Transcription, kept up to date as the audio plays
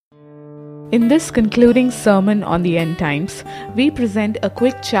In this concluding sermon on the end times, we present a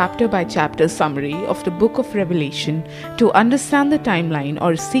quick chapter-by-chapter summary of the book of Revelation to understand the timeline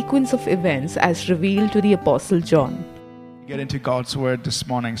or sequence of events as revealed to the Apostle John. Get into God's Word this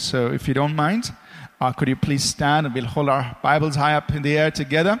morning. So if you don't mind, could you please stand and we'll hold our Bibles high up in the air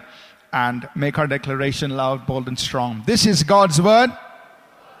together and make our declaration loud, bold, and strong. This is God's Word.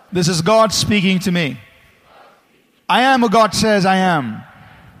 This is God speaking to me. I am who God says I am.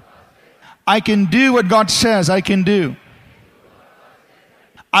 I can do what God says I can do.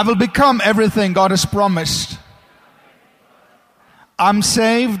 I will become everything God has promised. I'm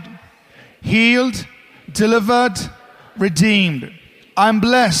saved, healed, delivered, redeemed. I'm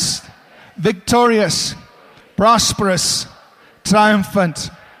blessed, victorious, prosperous, triumphant.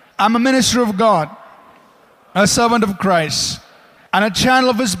 I'm a minister of God, a servant of Christ, and a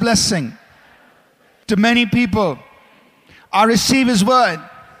channel of His blessing to many people. I receive His word.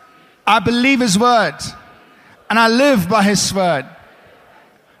 I believe His word, and I live by His word.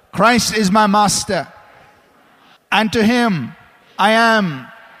 Christ is my master, and to Him I am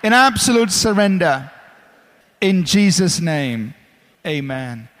in absolute surrender. In Jesus' name,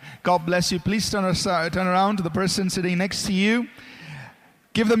 amen. God bless you. Please turn around to the person sitting next to you.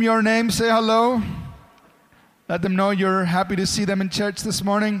 Give them your name. Say hello. Let them know you're happy to see them in church this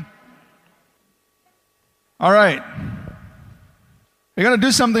morning. All right. We're going to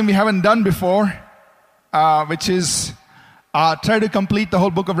do something we haven't done before, which is try to complete the whole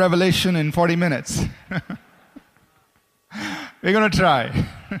book of Revelation in 40 minutes. We're going to try.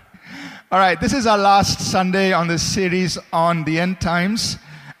 All right, this is our last Sunday on this series on the end times.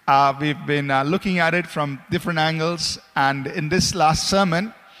 We've been looking at it from different angles, and in this last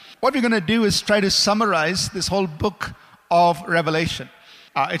sermon, what we're going to do is try to summarize this whole book of Revelation.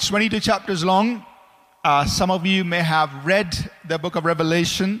 It's 22 chapters long. Some of you may have read the book of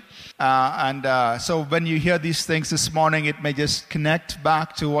Revelation, so when you hear these things this morning, it may just connect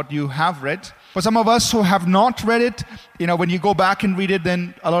back to what you have read. For some of us who have not read it, when you go back and read it,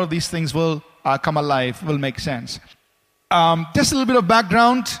 then a lot of these things will come alive, will make sense. Just a little bit of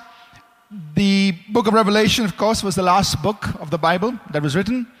background. The book of Revelation, of course, was the last book of the Bible that was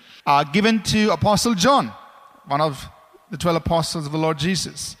written, given to Apostle John, one of the 12 apostles of the Lord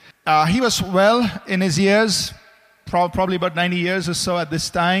Jesus. He was well in his years, probably about 90 years or so at this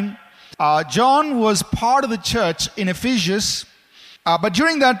time. John was part of the church in Ephesus, but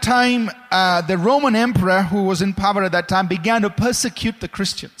during that time, the Roman emperor who was in power at that time began to persecute the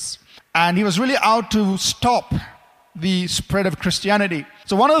Christians. And he was really out to stop the spread of Christianity.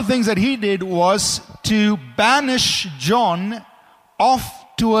 So one of the things that he did was to banish John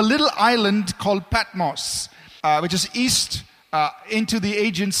off to a little island called Patmos, which is east into the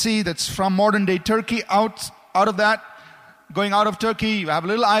Aegean Sea. That's from modern-day Turkey. Out of that, going out of Turkey, you have a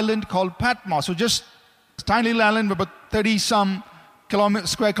little island called Patmos. So just a tiny little island with about 30-some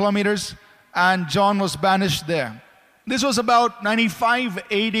square kilometers, and John was banished there. This was about 95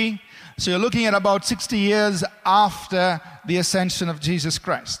 AD, so you're looking at about 60 years after the ascension of Jesus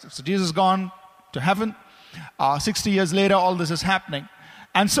Christ. So Jesus has gone to heaven. 60 years later, all this is happening.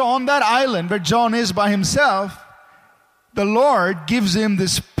 And so on that island where John is by himself, the Lord gives him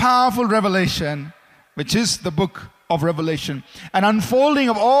this powerful revelation, which is the book of Revelation, an unfolding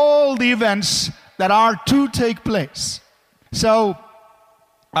of all the events that are to take place. So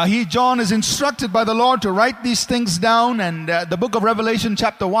John is instructed by the Lord to write these things down, and the book of Revelation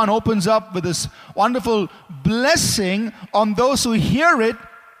chapter 1 opens up with this wonderful blessing on those who hear it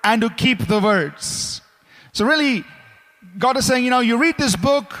and who keep the words. So really, God is saying, you read this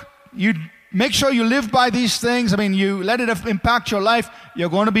book, you make sure you live by these things. You let it impact your life. You're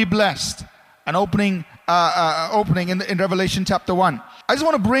going to be blessed. An opening in Revelation chapter 1. I just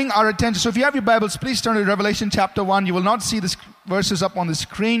want to bring our attention. So if you have your Bibles, please turn to Revelation chapter 1. You will not see these verses up on the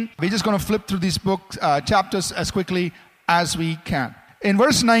screen. We're just going to flip through these chapters as quickly as we can. In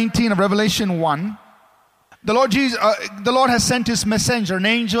verse 19 of Revelation 1, the Lord has sent His messenger, an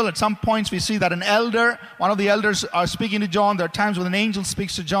angel. At some points we see that one of the elders are speaking to John. There are times when an angel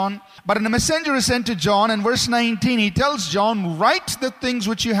speaks to John. But a messenger is sent to John. And verse 19, he tells John, write the things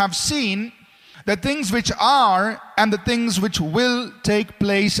which you have seen, the things which are, and the things which will take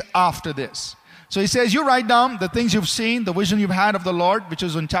place after this. So he says, you write down the things you've seen, the vision you've had of the Lord, which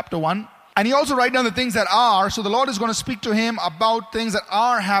is in chapter 1. And he also write down the things that are. So the Lord is going to speak to him about things that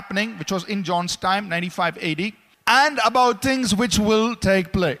are happening, which was in John's time, 95 AD, and about things which will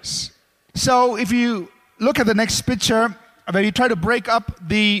take place. So if you look at the next picture, where you try to break up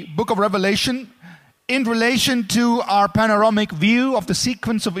the book of Revelation, in relation to our panoramic view of the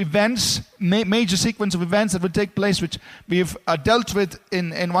sequence of events, major sequence of events that will take place, which we've dealt with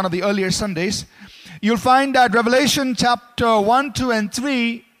in one of the earlier Sundays, you'll find that Revelation chapter 1, 2, and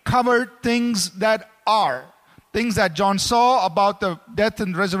 3 cover things that are. Things that John saw about the death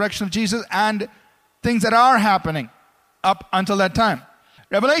and resurrection of Jesus, and things that are happening up until that time.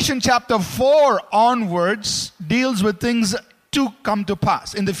 Revelation chapter 4 onwards deals with things to come to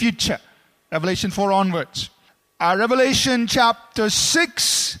pass in the future. Revelation 4 onwards. Revelation chapter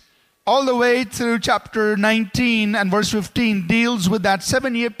 6 all the way through chapter 19 and verse 15 deals with that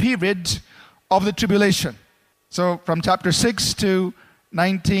 7-year period of the tribulation. So from chapter 6 to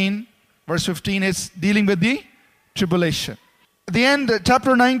 19, verse 15 is dealing with the tribulation. At the end,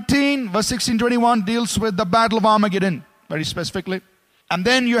 chapter 19, verse 16-21 deals with the battle of Armageddon, very specifically. And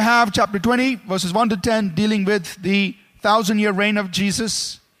then you have chapter 20, verses 1 to 10, dealing with the 1,000-year reign of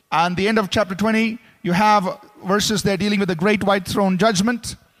Jesus. And the end of chapter 20, you have verses there dealing with the great white throne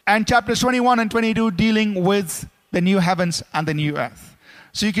judgment. And chapters 21 and 22 dealing with the new heavens and the new earth.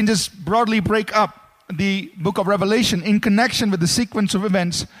 So you can just broadly break up the book of Revelation in connection with the sequence of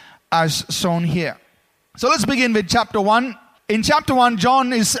events as shown here. So let's begin with chapter 1. In chapter 1,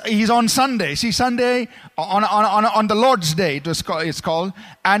 John he's on Sunday. See, Sunday on the Lord's Day, it's called.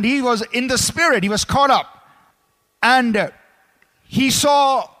 And he was in the Spirit. He was caught up. And he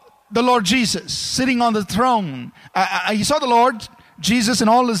saw the Lord Jesus sitting on the throne. He saw the Lord Jesus in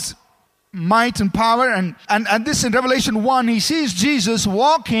all his might and power. And this in Revelation 1, he sees Jesus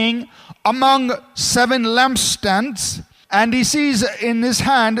walking among 7 lampstands. And he sees in his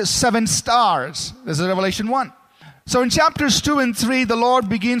hand 7 stars. This is Revelation 1. So in chapters 2 and 3, the Lord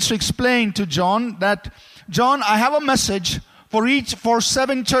begins to explain to John that, John, I have a message for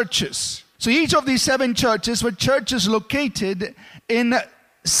 7 churches. So each of these 7 churches were churches located in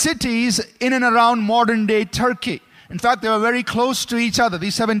cities in and around modern day Turkey. In fact, they were very close to each other,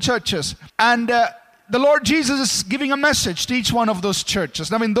 these 7 churches. And the Lord Jesus is giving a message to each one of those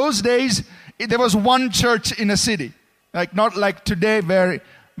churches. Now in those days, there was one church in a city. Not like today where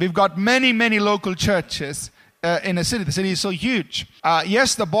we've got many, many local churches in a city. The city is so huge.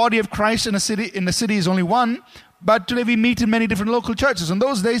 Yes, the body of Christ in the city is only one, but today we meet in many different local churches. In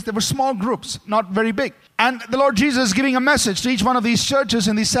those days, there were small groups, not very big. And the Lord Jesus is giving a message to each one of these churches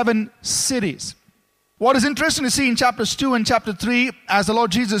in these 7 cities. What is interesting to see in chapters 2 and chapter 3, as the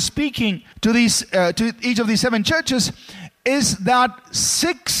Lord Jesus is speaking to each of these 7 churches, is that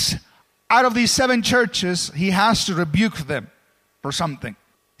 6 out of these 7 churches, he has to rebuke them for something.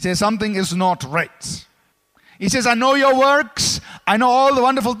 He says something is not right. He says, I know your works, I know all the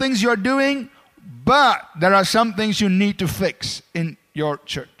wonderful things you're doing, but there are some things you need to fix in your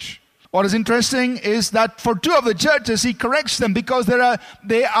church. What is interesting is that for 2 of the churches, he corrects them because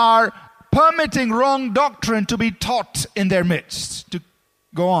they are permitting wrong doctrine to be taught in their midst, to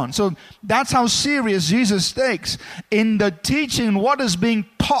go on. So that's how serious Jesus takes in the teaching what is being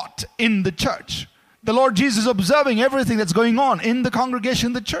taught in the church. The Lord Jesus is observing everything that's going on in the congregation,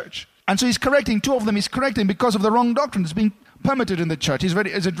 in the church. And so he's correcting 2 of them. He's correcting because of the wrong doctrine that's being permitted in the church. He's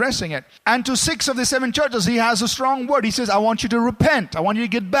addressing it. And to 6 of the 7 churches, he has a strong word. He says, I want you to repent. I want you to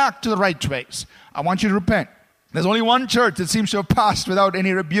get back to the right ways. I want you to repent. There's only one church that seems to have passed without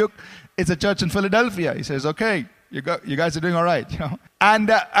any rebuke. It's a church in Philadelphia. He says, okay, you guys are doing all right. And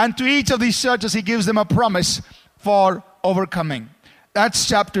to each of these churches, he gives them a promise for overcoming. That's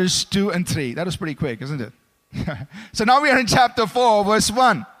chapters 2 and 3. That was pretty quick, isn't it? So now we are in chapter 4, verse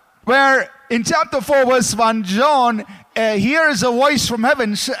 1. Where in chapter 4, verse 1, John hears a voice from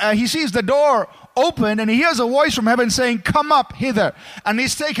heaven. He sees the door open and he hears a voice from heaven saying, come up hither. And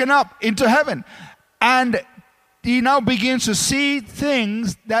he's taken up into heaven. And he now begins to see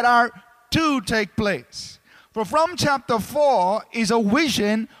things that are to take place. For from chapter 4 is a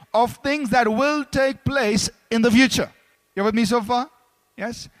vision of things that will take place in the future. You with me so far?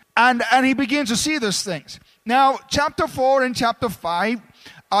 Yes? And he begins to see those things. Now, chapter 4 and chapter 5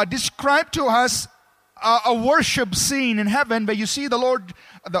 describe to us a worship scene in heaven where you see the Lord,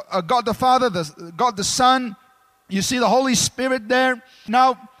 God the Father, God the Son. You see the Holy Spirit there.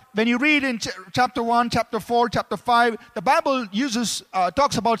 Now, when you read in chapter 1, chapter 4, chapter 5, the Bible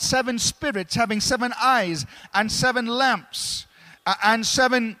talks about 7 spirits having 7 eyes and 7 lamps. And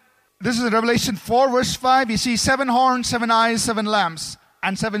 7, this is Revelation 4 verse 5, you see 7 horns, 7 eyes, 7 lamps,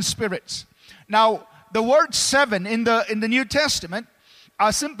 and 7 spirits. Now, the word 7 in the New Testament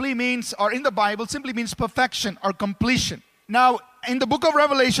simply means, or in the Bible, simply means perfection or completion. Now, in the book of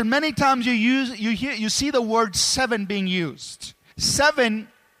Revelation, many times you see the word 7 being used. 7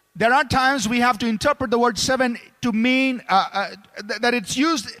 There are times we have to interpret the word 7 to mean that it's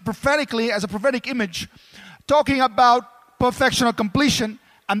used prophetically as a prophetic image, talking about perfection or completion.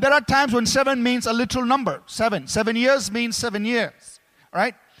 And there are times when 7 means a literal number. 7 years means 7 years.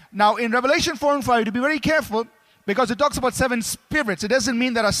 Right? Now, in Revelation 4 and 5, you have to be very careful because it talks about 7 spirits. It doesn't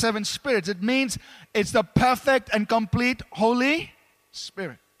mean there are 7 spirits. It means it's the perfect and complete Holy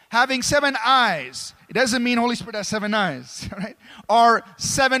Spirit. Having 7 eyes, it doesn't mean Holy Spirit has 7 eyes, right? Or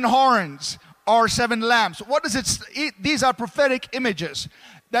 7 horns, or 7 lamps. What does it? These are prophetic images.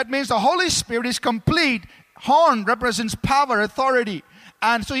 That means the Holy Spirit is complete. Horn represents power, authority,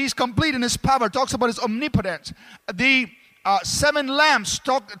 and so He's complete in His power. Talks about His omnipotence. The 7 lamps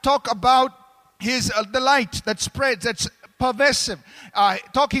talk about His the light that spreads, that's pervasive.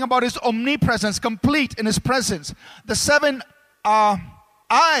 Talking about His omnipresence, complete in His presence. The 7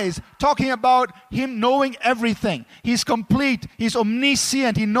 eyes, talking about Him knowing everything. He's complete. He's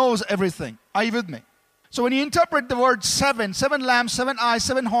omniscient. He knows everything. Are you with me? So when you interpret the word 7 lamps, 7 eyes,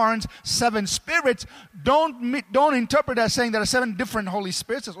 7 horns, 7 spirits, don't interpret as saying there are 7 different Holy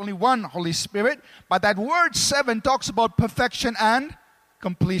Spirits. There's only one Holy Spirit. But that word 7 talks about perfection and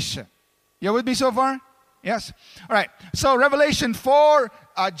completion. You with me so far? Yes? All right. So Revelation 4,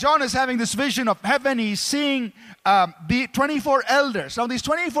 John is having this vision of heaven. He's seeing the 24 elders. Now these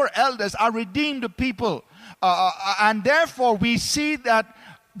 24 elders are redeemed people. And therefore we see that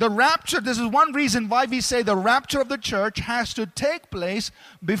the rapture, this is one reason why we say the rapture of the church has to take place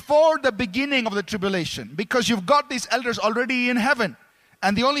before the beginning of the tribulation. Because you've got these elders already in heaven.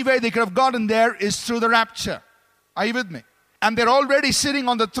 And the only way they could have gotten there is through the rapture. Are you with me? And they're already sitting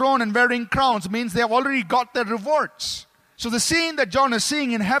on the throne and wearing crowns. Means they have already got their rewards. So the scene that John is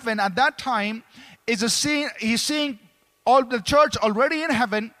seeing in heaven at that time is a scene, he's seeing all the church already in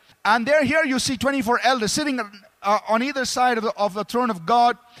heaven. And there here you see 24 elders sitting on either side of the throne of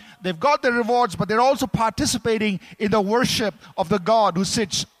God. They've got their rewards, but they're also participating in the worship of the God who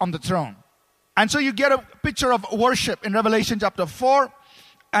sits on the throne. And so you get a picture of worship in Revelation chapter 4.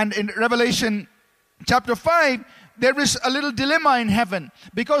 And in Revelation chapter 5, there is a little dilemma in heaven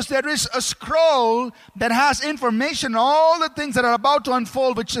because there is a scroll that has information, all the things that are about to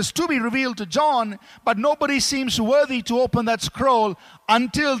unfold, which is to be revealed to John, but nobody seems worthy to open that scroll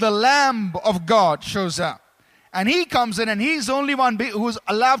until the Lamb of God shows up. And He comes in and He's the only one who's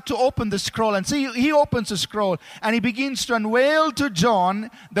allowed to open the scroll. And see, He opens the scroll and He begins to unveil to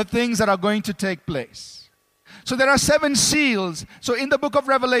John the things that are going to take place. So there are 7 seals. So in the book of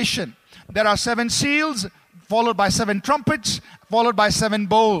Revelation, there are 7 seals, followed by 7 trumpets, followed by 7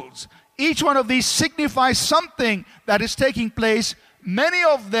 bowls. Each one of these signifies something that is taking place. Many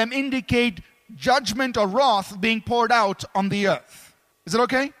of them indicate judgment or wrath being poured out on the earth. Is it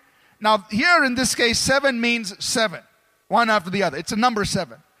okay? Now, here in this case, 7 means 7, one after the other. It's a number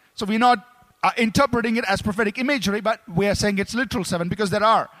 7. So we're not interpreting it as prophetic imagery, but we are saying it's literal 7 because there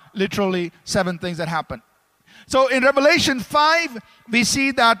are literally 7 things that happen. So in Revelation 5, we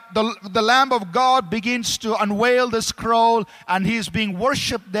see that the Lamb of God begins to unveil the scroll and He's being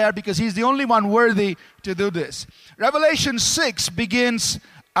worshipped there because He's the only one worthy to do this. Revelation 6 begins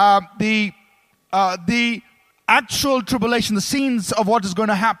the actual tribulation, the scenes of what is going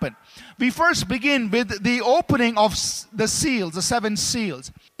to happen. We first begin with the opening of the seals, the 7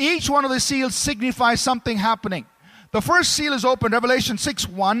 seals. Each one of the seals signifies something happening. The first seal is opened, Revelation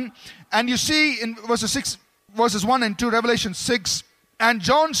 6:1, and you see in verses 1 and 2, Revelation 6, and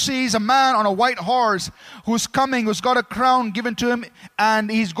John sees a man on a white horse who's coming, who's got a crown given to him, and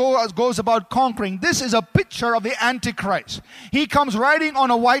he goes about conquering. This is a picture of the Antichrist. He comes riding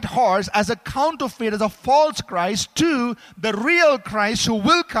on a white horse as a counterfeit, as a false Christ to the real Christ who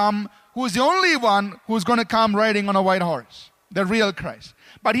will come, who is the only one who's going to come riding on a white horse, the real Christ.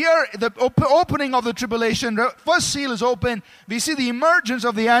 But here, the opening of the tribulation, the first seal is open. We see the emergence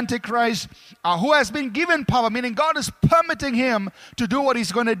of the Antichrist who has been given power, meaning God is permitting him to do what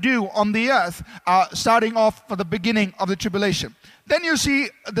he's going to do on the earth, starting off for the beginning of the tribulation. Then you see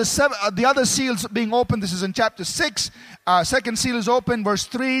the other seals being opened. This is in chapter 6. Second seal is open, verse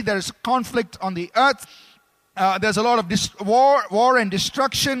 3. There is conflict on the earth. There's a lot of war and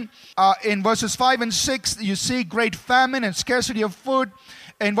destruction. In verses 5 and 6, you see great famine and scarcity of food.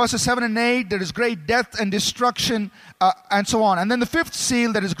 In verses 7 and 8, there is great death and destruction, and so on. And then the 5th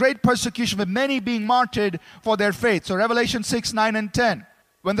seal, there is great persecution with many being martyred for their faith. So Revelation 6, 9 and 10.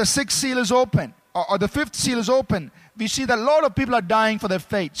 When the 6th seal is open, or the 5th seal is open, we see that a lot of people are dying for their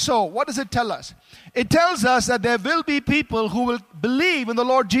faith. So what does it tell us? It tells us that there will be people who will believe in the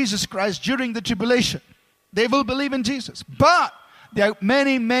Lord Jesus Christ during the tribulation. They will believe in Jesus. But there are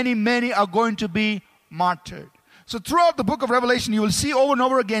many are going to be martyred. So throughout the book of Revelation, you will see over and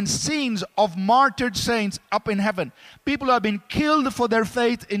over again scenes of martyred saints up in heaven. People who have been killed for their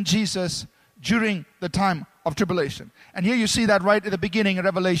faith in Jesus during the time of tribulation. And here you see that right at the beginning in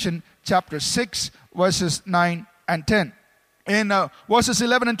Revelation chapter 6, verses 9 and 10. In verses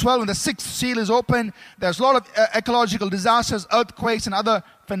 11 and 12, when the sixth seal is open, there's a lot of ecological disasters, earthquakes, and other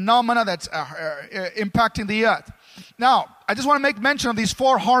phenomena that's impacting the earth. Now, I just want to make mention of these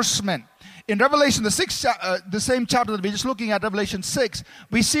four horsemen. In Revelation, the same chapter that we're just looking at, Revelation 6,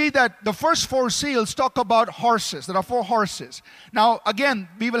 we see that the first four seals talk about horses. There are four horses. Now, again,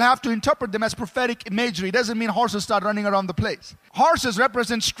 we will have to interpret them as prophetic imagery. It doesn't mean horses start running around the place. Horses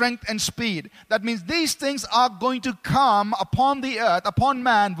represent strength and speed. That means these things are going to come upon the earth, upon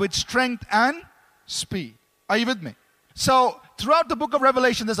man, with strength and speed. Are you with me? So, throughout the book of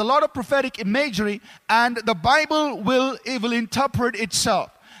Revelation, there's a lot of prophetic imagery, and the Bible will interpret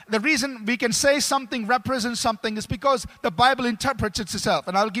itself. The reason we can say something represents something is because the Bible interprets itself.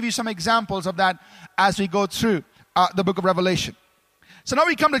 And I'll give you some examples of that as we go through the book of Revelation. So now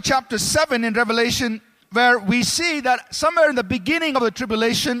we come to chapter 7 in Revelation, where we see that somewhere in the beginning of the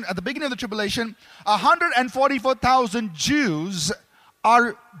tribulation, 144,000 Jews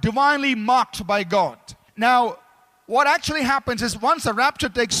are divinely mocked by God. Now, what actually happens is once the rapture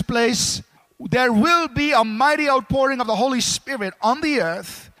takes place, there will be a mighty outpouring of the Holy Spirit on the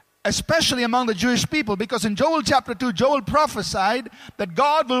earth, especially among the Jewish people, because in Joel chapter 2, Joel prophesied that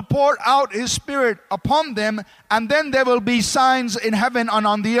God will pour out His Spirit upon them, and then there will be signs in heaven and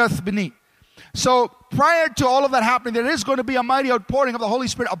on the earth beneath. So prior to all of that happening, there is going to be a mighty outpouring of the Holy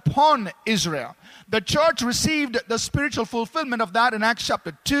Spirit upon Israel. The church received the spiritual fulfillment of that in Acts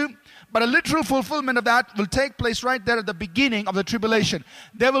chapter 2. But a literal fulfillment of that will take place right there at the beginning of the tribulation.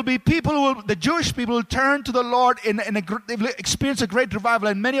 There will be people the Jewish people will turn to the Lord they will experience a great revival,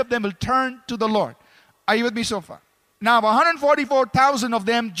 and many of them will turn to the Lord. Are you with me so far? Now, 144,000 of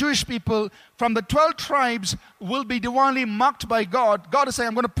them, Jewish people from the 12 tribes, will be divinely mocked by God. God is saying,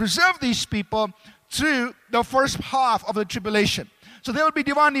 I'm going to preserve these people through the first half of the tribulation. So they will be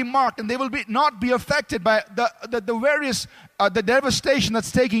divinely marked, and they will not be affected by the various the devastation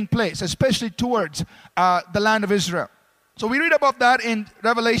that's taking place, especially towards the land of Israel. So we read about that in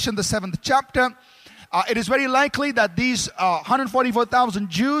Revelation, the 7th chapter. It is very likely that these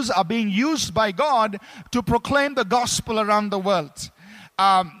 144,000 Jews are being used by God to proclaim the gospel around the world.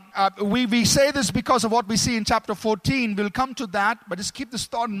 We say this because of what we see in chapter 14. We'll come to that, but just keep this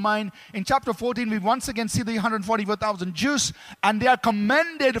thought in mind. In chapter 14, we once again see the 144,000 Jews, and they are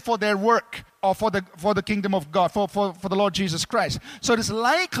commended for their work, or for the kingdom of God, for the Lord Jesus Christ. So it is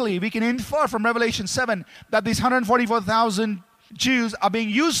likely, we can infer from Revelation 7, that these 144,000 Jews are being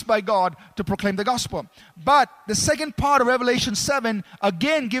used by God to proclaim the gospel. But the second part of Revelation 7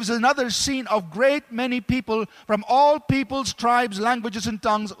 again gives another scene of great many people from all peoples, tribes, languages, and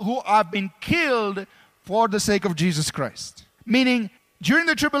tongues who have been killed for the sake of Jesus Christ. Meaning, during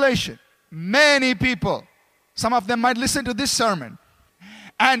the tribulation, many people, some of them might listen to this sermon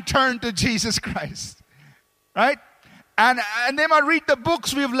and turn to Jesus Christ. Right? And they might read the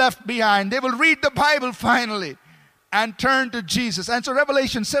books we've left behind. They will read the Bible finally and turn to Jesus. And so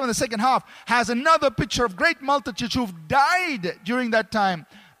Revelation 7, the second half, has another picture of great multitudes who've died during that time,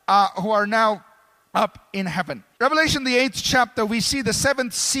 who are now up in heaven. Revelation, the 8th chapter, we see the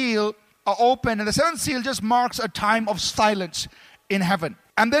 7th seal open, and the 7th seal just marks a time of silence in heaven.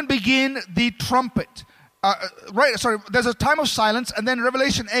 And then begin the trumpet. There's a time of silence, and then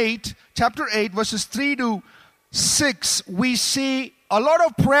Revelation 8, chapter 8, verses 3 to 6, we see a lot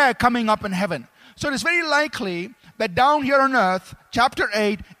of prayer coming up in heaven. So it is very likely that down here on earth, chapter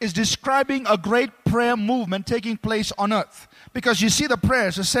 8 is describing a great prayer movement taking place on earth. Because you see the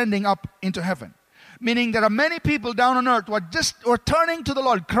prayers ascending up into heaven. Meaning there are many people down on earth who are turning to the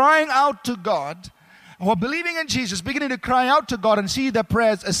Lord, crying out to God, who are believing in Jesus, beginning to cry out to God and see their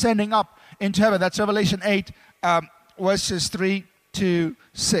prayers ascending up into heaven. That's Revelation 8, verses 3 to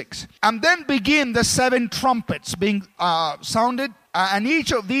 6. And then begin the 7 trumpets being sounded. And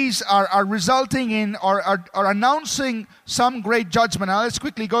each of these are resulting in or are announcing some great judgment. Now let's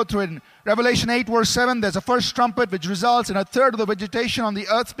quickly go through it. In Revelation 8 verse 7, there's a first trumpet which results in a third of the vegetation on the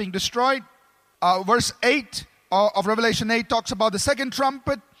earth being destroyed. Verse 8 of Revelation 8 talks about the second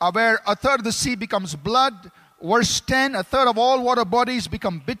trumpet, where a third of the sea becomes blood. Verse 10, a third of all water bodies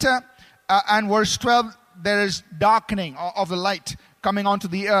become bitter. And verse 12, there is darkening of the light coming onto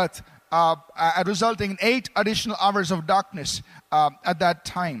the earth, resulting in 8 additional hours of darkness at that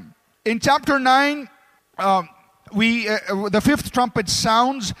time. In chapter 9, the 5th trumpet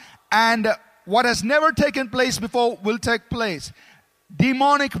sounds, and what has never taken place before will take place.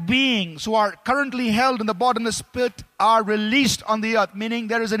 demonic beings who are currently held in the bottomless pit are released on the earth, meaning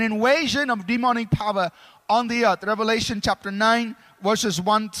there is an invasion of demonic power on the earth. Revelation chapter 9, verses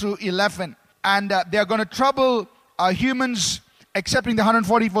 1 through 11. And they are going to trouble humans, excepting the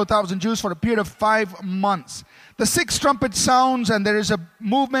 144,000 Jews, for a period of 5 months. The sixth trumpet sounds, and there is a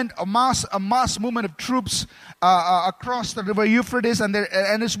movement, a mass movement of troops across the river Euphrates, and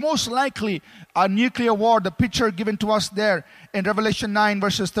it's most likely a nuclear war. The picture given to us there in Revelation 9,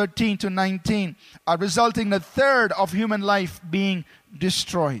 verses 13 to 19, resulting in a third of human life being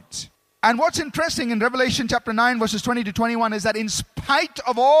destroyed. And what's interesting in Revelation chapter 9, verses 20 to 21 is that in spite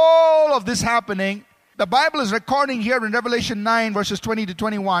of all of this happening, the Bible is recording here in Revelation 9, verses 20 to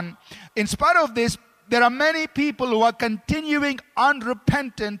 21, in spite of this, there are many people who are continuing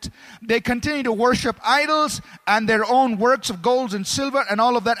unrepentant. They continue to worship idols and their own works of gold and silver and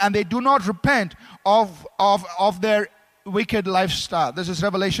all of that, and they do not repent of their wicked lifestyle. This is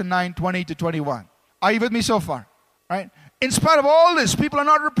Revelation 9, 20 to 21. Are you with me so far? Right? In spite of all this, people are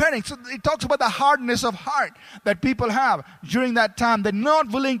not repenting. So it talks about the hardness of heart that people have during that time. They're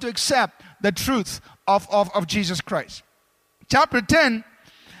not willing to accept the truth of Jesus Christ. Chapter 10,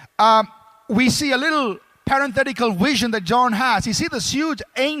 we see a little parenthetical vision that John has. You see this huge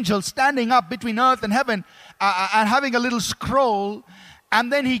angel standing up between earth and heaven and having a little scroll.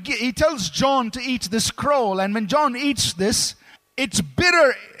 And then he tells John to eat the scroll. And when John eats this, it's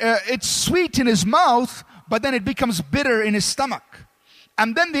bitter, it's sweet in his mouth, but then it becomes bitter in his stomach.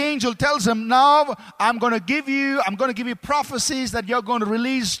 And then the angel tells him, now I'm going to give you prophecies that you're going to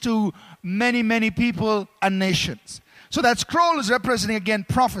release to many, many people and nations. So that scroll is representing again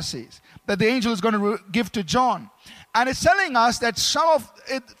prophecies that the angel is going to give to John. And it's telling us that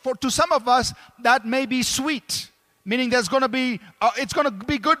to some of us, that may be sweet. Meaning there's going to be, it's going to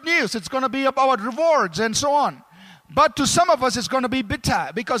be good news. It's going to be about rewards and so on. But to some of us, it's going to be bitter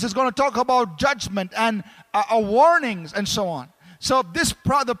because it's going to talk about judgment and warnings and so on. So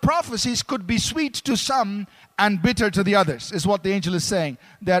the prophecies could be sweet to some and bitter to the others, is what the angel is saying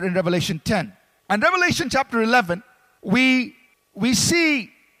there in Revelation 10. And Revelation chapter 11, we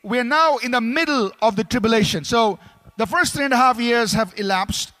see we're now in the middle of the tribulation. So the first 3.5 years have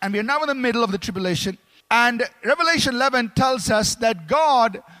elapsed, and we're now in the middle of the tribulation. And Revelation 11 tells us that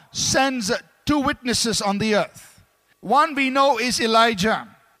God sends 2 witnesses on the earth. One we know is Elijah,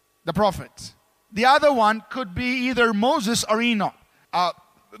 the prophet. The other one could be either Moses or Enoch.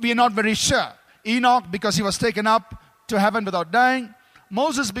 We are not very sure. Enoch because he was taken up to heaven without dying.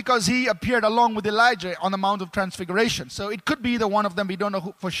 Moses because he appeared along with Elijah on the Mount of Transfiguration. So it could be either one of them. We don't know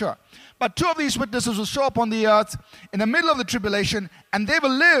who for sure. But 2 of these witnesses will show up on the earth in the middle of the tribulation, and they will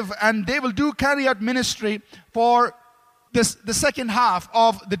live and they will carry out ministry for the second half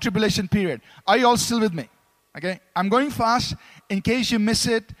of the tribulation period. Are you all still with me? Okay, I'm going fast. In case you miss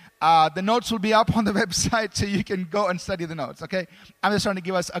it, the notes will be up on the website so you can go and study the notes. Okay, I'm just trying to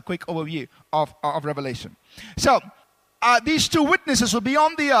give us a quick overview of Revelation. So these 2 witnesses will be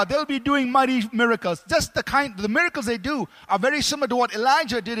on the earth. They'll be doing mighty miracles. Just the miracles they do are very similar to what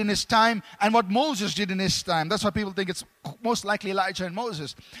Elijah did in his time and what Moses did in his time. That's why people think it's most likely Elijah and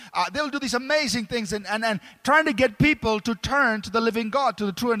Moses. They'll do these amazing things and trying to get people to turn to the living God, to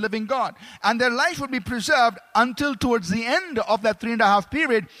the true and living God. And their life will be preserved until towards the end of that 3.5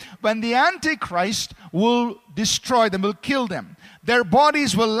 period when the Antichrist will destroy them, will kill them. Their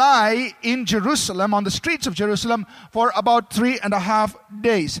bodies will lie in Jerusalem, on the streets of Jerusalem, for about 3.5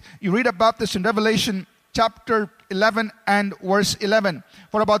 days. You read about this in Revelation chapter 11 and verse 11.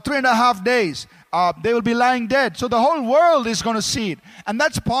 For about 3.5 days, they will be lying dead. So the whole world is going to see it. And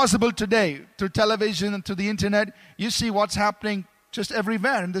that's possible today through television and through the internet. You see what's happening just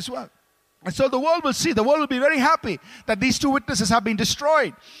everywhere in this world. And so the world will see. The world will be very happy that these 2 witnesses have been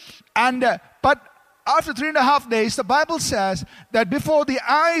destroyed. But after 3.5 days, the Bible says that before the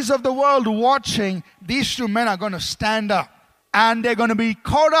eyes of the world watching, these 2 men are going to stand up. And they're going to be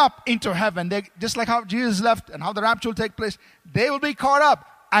caught up into heaven. Just like how Jesus left and how the rapture will take place, they will be caught up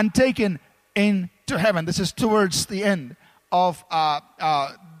and taken into heaven. This is towards the end of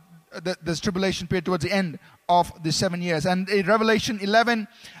this tribulation period, towards the end of the 7 years. And in Revelation 11,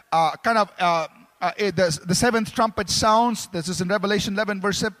 the 7th trumpet sounds. This is in Revelation 11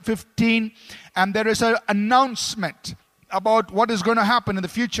 verse 15. And there is an announcement about what is going to happen in the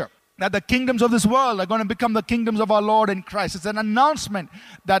future. That the kingdoms of this world are going to become the kingdoms of our Lord in Christ. It's an announcement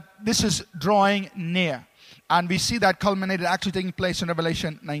that this is drawing near. And we see that culminated actually taking place in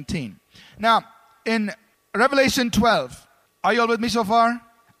Revelation 19. Now, in Revelation 12, are you all with me so far?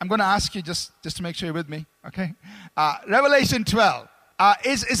 I'm going to ask you just to make sure you're with me. Okay? Revelation 12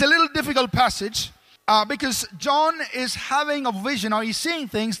 is a little difficult passage. Because John is having a vision, or he's seeing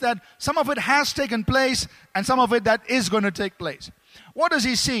things that some of it has taken place and some of it that is going to take place. What does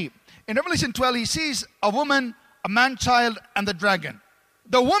he see? In Revelation 12, he sees a woman, a man-child, and the dragon.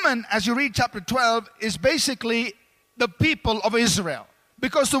 The woman, as you read chapter 12, is basically the people of Israel,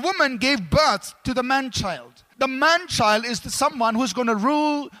 because the woman gave birth to the man-child. The man-child is someone who's going to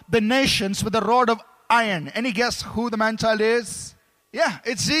rule the nations with a rod of iron. Any guess who the man-child is? Yeah,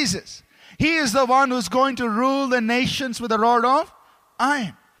 it's Jesus. He is the one who's going to rule the nations with a rod of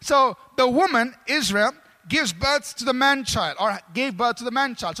iron. So the woman, Israel, gives birth to the man-child, or gave birth to the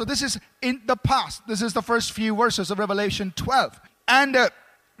man-child. So this is in the past. This is the first few verses of Revelation 12. And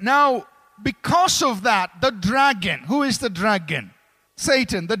now, because of that, the dragon, who is the dragon?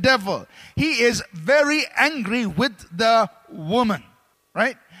 Satan, the devil. He is very angry with the woman,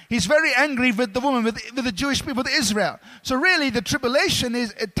 right? He's very angry with the woman, with the Jewish people, with Israel. So really, the tribulation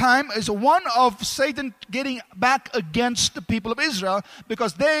is one of Satan getting back against the people of Israel,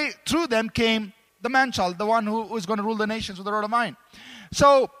 because through them came the man-child, the one who is going to rule the nations with the rod of iron.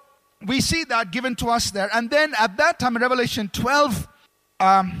 So we see that given to us there. And then at that time in Revelation 12,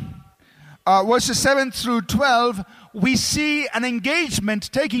 verses 7 through 12, we see an engagement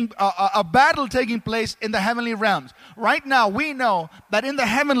a battle taking place in the heavenly realms. Right now, we know that in the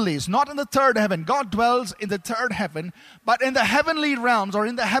heavenlies, not in the third heaven, God dwells in the third heaven, but in the heavenly realms, or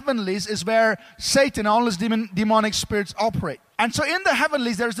in the heavenlies, is where Satan and all his demonic spirits operate. And so in the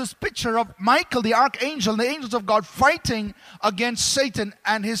heavenlies, there's this picture of Michael, the archangel, and the angels of God fighting against Satan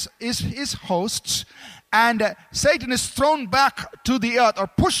and his hosts. And Satan is thrown back to the earth, or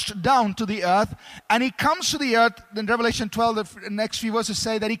pushed down to the earth. And he comes to the earth. In Revelation 12, the next few verses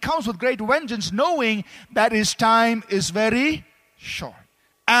say that he comes with great vengeance, knowing that his time is very short.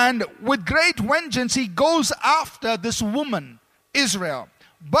 And with great vengeance, he goes after this woman, Israel.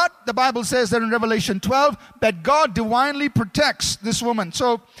 But the Bible says that in Revelation 12, that God divinely protects this woman.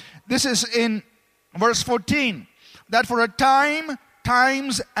 So this is in verse 14, that for a time,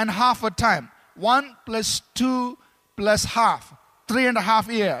 times, and half a time. 1 plus 2 plus half,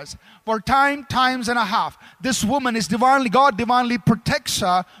 3.5 years. For time, times, and a half. This woman is God divinely protects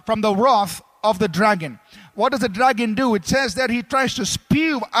her from the wrath of the dragon. What does the dragon do? It says that he tries to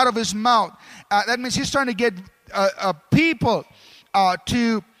spew out of his mouth. That means he's trying to get people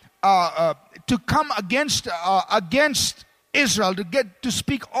to come against Israel, to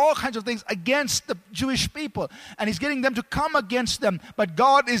speak all kinds of things against the Jewish people. And he's getting them to come against them. But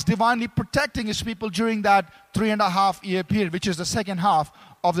God is divinely protecting his people during that 3.5 year period, which is the second half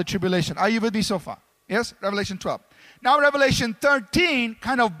of the tribulation. Are you with me so far? Yes? Revelation 12. Now Revelation 13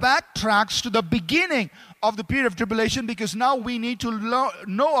 kind of backtracks to the beginning of the period of tribulation, because now we need to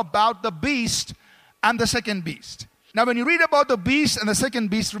know about the beast and the second beast. Now when you read about the beast and the second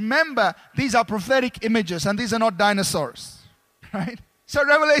beast, remember these are prophetic images and these are not dinosaurs. Right? So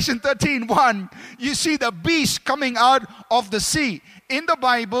Revelation 13:1, you see the beast coming out of the sea. In the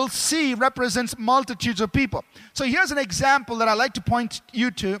Bible, sea represents multitudes of people. So here's an example that I like to point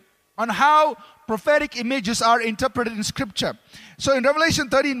you to on how prophetic images are interpreted in Scripture. So in Revelation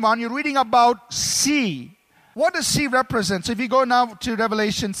 13:1, you're reading about sea. What does sea represent? So if you go now to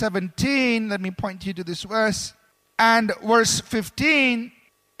Revelation 17, let me point you to this verse. And verse 15,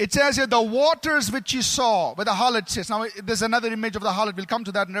 it says here, the waters which you saw, where the harlot sits. Now, there's another image of the harlot. We'll come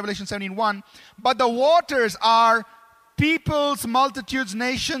to that in Revelation 17:1. But the waters are peoples, multitudes,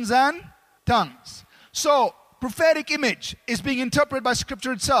 nations, and tongues. So, prophetic image is being interpreted by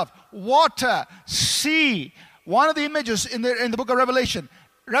Scripture itself. Water, sea. One of the images in the book of Revelation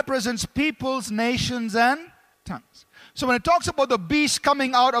represents peoples, nations, and tongues. So when it talks about the beast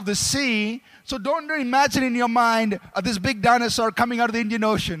coming out of the sea, so don't imagine in your mind this big dinosaur coming out of the Indian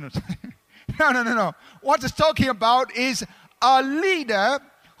Ocean. No. What it's talking about is a leader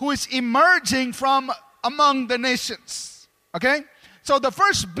who is emerging from among the nations. Okay? So the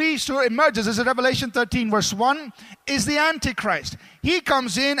first beast who emerges is in Revelation 13 verse 1 is the Antichrist. He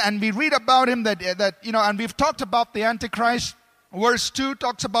comes in and we read about him and we've talked about the Antichrist. Verse 2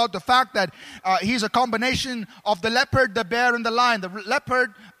 talks about the fact that he's a combination of the leopard, the bear, and the lion. The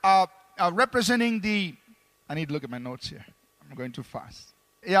leopard representing I need to look at my notes here. I'm going too fast.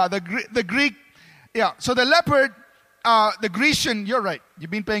 Yeah, the Greek. Yeah, so the leopard, the Grecian, you're right.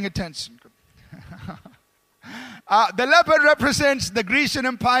 You've been paying attention. The leopard represents the Grecian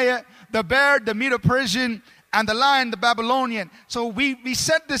Empire, the bear, the Medo-Persian, and the lion, the Babylonian. So we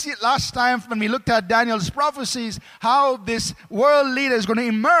said this last time when we looked at Daniel's prophecies, how this world leader is going to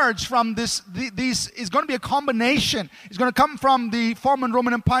emerge from these is going to be a combination. It's going to come from the former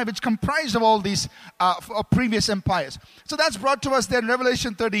Roman Empire, which comprised of all these previous empires. So that's brought to us there in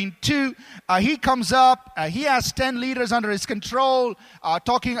Revelation 13:2. He comes up. He has 10 leaders under his control.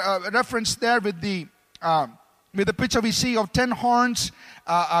 Talking reference there with the picture we see of 10 horns,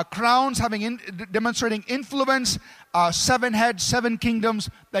 crowns demonstrating influence, 7 heads, 7 kingdoms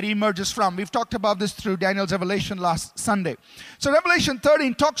that he emerges from. We've talked about this through Daniel's Revelation last Sunday. So Revelation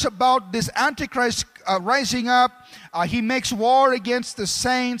 13 talks about this Antichrist rising up. He makes war against the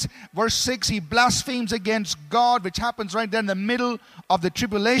saints. Verse 6, he blasphemes against God, which happens right there in the middle of the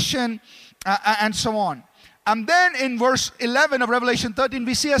tribulation, and so on. And then in verse 11 of Revelation 13,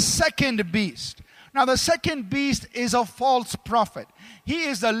 we see a second beast. Now, the second beast is a false prophet. He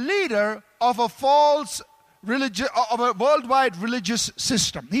is the leader of a worldwide religious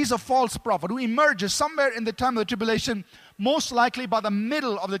system. He's a false prophet who emerges somewhere in the time of the tribulation, most likely by the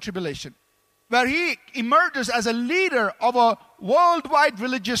middle of the tribulation, where he emerges as a leader of a worldwide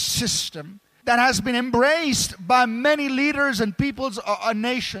religious system that has been embraced by many leaders and peoples or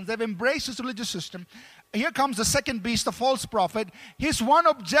nations. They've embraced this religious system. Here comes the second beast, the false prophet. His one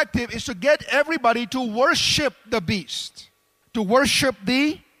objective is to get everybody to worship the beast, to worship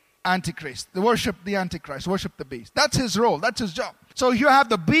the Antichrist, to worship the Antichrist, worship the beast. That's his role, that's his job. So you have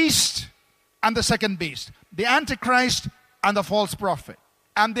the beast and the second beast, the Antichrist and the false prophet.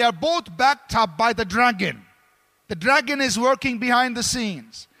 And they are both backed up by the dragon. The dragon is working behind the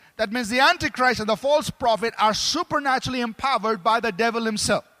scenes. That means the Antichrist and the false prophet are supernaturally empowered by the devil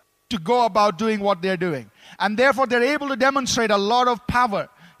himself to go about doing what they're doing. And therefore, they're able to demonstrate a lot of power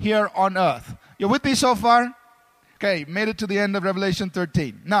here on earth. You with me so far? Okay, made it to the end of Revelation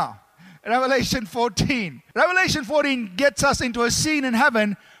 13. Now, Revelation 14. Revelation 14 gets us into a scene in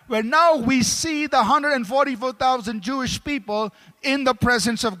heaven where now we see the 144,000 Jewish people in the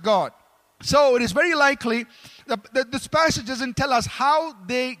presence of God. So it is very likely that this passage doesn't tell us how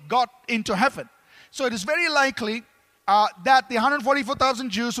they got into heaven. So it is very likely that the 144,000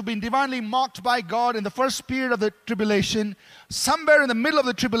 Jews who've been divinely mocked by God in the first period of the tribulation, somewhere in the middle of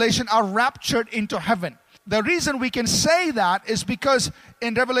the tribulation, are raptured into heaven. The reason we can say that is because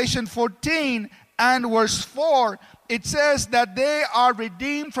in Revelation 14 and verse 4, it says that they are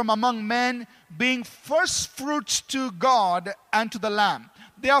redeemed from among men, being first fruits to God and to the Lamb.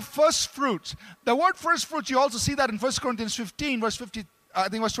 They are first fruits. The word first fruits, you also see that in 1 Corinthians 15, verse 50. I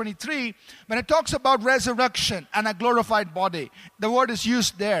think verse 23, when it talks about resurrection and a glorified body. The word is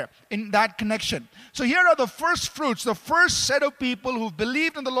used there in that connection. So here are the first fruits, the first set of people who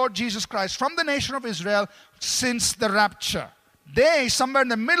believed in the Lord Jesus Christ from the nation of Israel since the rapture. They, somewhere in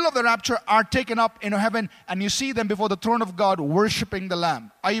the middle of the rapture, are taken up into heaven, and you see them before the throne of God worshiping the Lamb.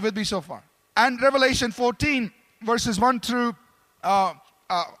 Are you with me so far? And Revelation 14, verses 1 through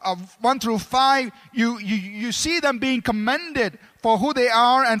 5, you see them being commended for who they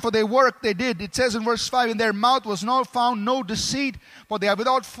are and for their work they did. It says in verse 5, in their mouth was not found no deceit, for they are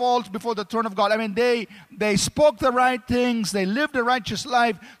without fault before the throne of God. I mean, they spoke the right things, they lived a righteous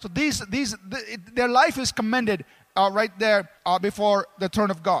life. So their life is commended right there before the throne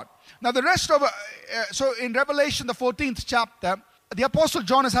of God. Now the rest of so in Revelation, the 14th chapter, the Apostle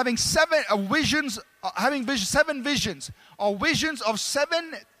John is having seven visions of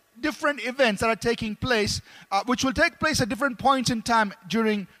 7 different events that are taking place, which will take place at different points in time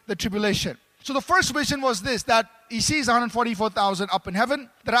during the tribulation. So the first vision was this, that he sees 144,000 up in heaven.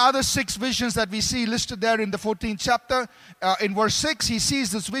 There are other 6 visions that we see listed there in the 14th chapter. In verse 6, he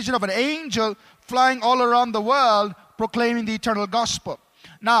sees this vision of an angel flying all around the world proclaiming the eternal gospel.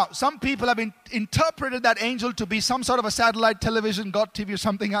 Now, some people have interpreted that angel to be some sort of a satellite television, God TV or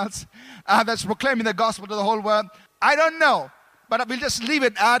something else, that's proclaiming the gospel to the whole world. I don't know, but we'll just leave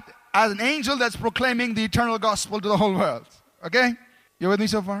it as an angel that's proclaiming the eternal gospel to the whole world. Okay? You with me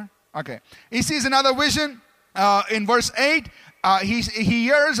so far? Okay. He sees another vision in verse 8. He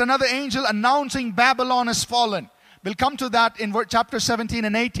hears another angel announcing Babylon has fallen. We'll come to that in chapter 17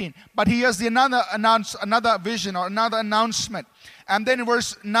 and 18. But he hears another vision or another announcement. And then in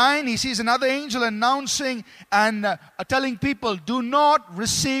verse 9, he sees another angel announcing and telling people, do not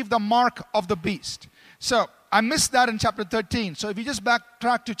receive the mark of the beast. So I missed that in chapter 13. So if you just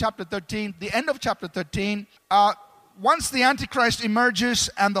backtrack to chapter 13, the end of chapter 13, once the Antichrist emerges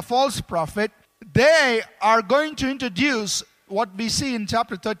and the false prophet, they are going to introduce what we see in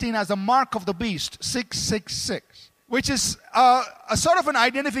chapter 13 as the mark of the beast, 666. Which is a sort of an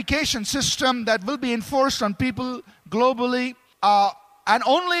identification system that will be enforced on people globally And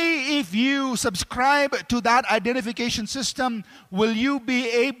only if you subscribe to that identification system will you be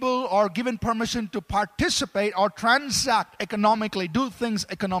able or given permission to participate or transact economically, do things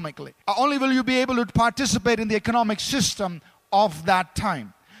economically. Only will you be able to participate in the economic system of that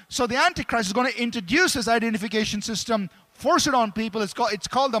time. So the Antichrist is going to introduce this identification system, force it on people. It's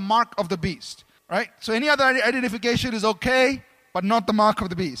called the mark of the beast, right? So any other identification is okay, but not the mark of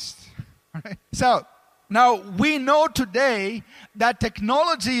the beast. Right? So now we know today that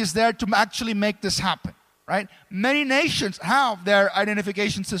technology is there to actually make this happen, right? Many nations have their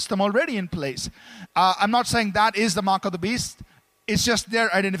identification system already in place. I'm not saying that is the mark of the beast. It's just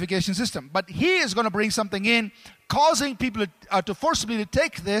their identification system. But he is going to bring something in, causing people to forcibly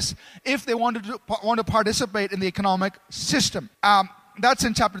take this if they want to participate in the economic system. That's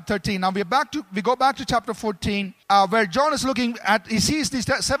in chapter 13. Now we go back to chapter 14, where John is looking at, he sees these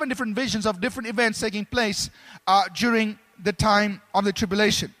 7 different visions of different events taking place during the time of the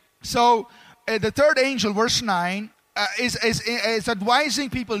tribulation. So the third angel, verse 9, is advising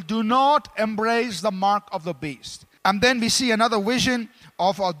people, do not embrace the mark of the beast. And then we see another vision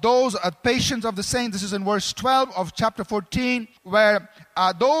of those patience of the saints. This is in verse 12 of chapter 14, where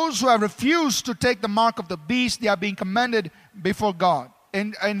those who have refused to take the mark of the beast, they are being commended before God.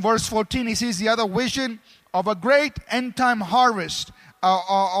 In verse 14, he sees the other vision of a great end-time harvest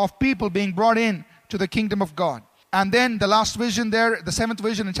of people being brought in to the kingdom of God. And then the last vision there, the 7th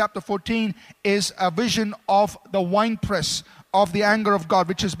vision in chapter 14, is a vision of the winepress of the anger of God,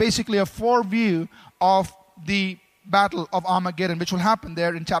 which is basically a foreview of the battle of Armageddon, which will happen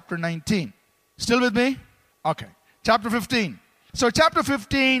there in chapter 19. Still with me? Okay. Chapter 15. So chapter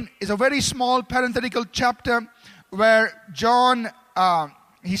 15 is a very small parenthetical chapter where John,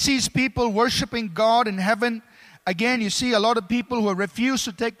 he sees people worshiping God in heaven. Again, you see a lot of people who have refused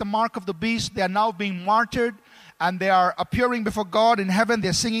to take the mark of the beast. They are now being martyred, and they are appearing before God in heaven.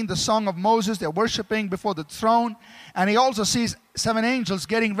 They're singing the song of Moses. They're worshiping before the throne. And he also sees 7 angels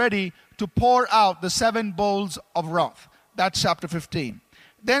getting ready to pour out the 7 bowls of wrath. That's chapter 15.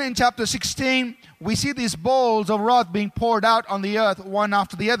 Then in chapter 16, we see these bowls of wrath being poured out on the earth one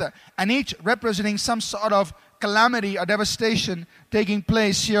after the other, and each representing some sort of calamity or devastation taking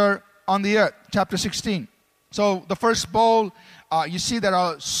place here on the earth. Chapter 16. So the first bowl, you see there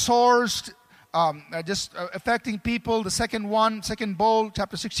are sores just affecting people. The second bowl,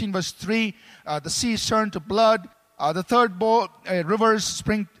 chapter 16, verse 3, the seas turn to blood. The third bowl, rivers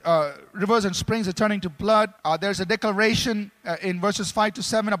and springs are turning to blood. There's a declaration in verses 5 to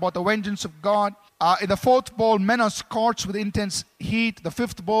 7 about the vengeance of God. In the fourth bowl, men are scorched with intense heat. The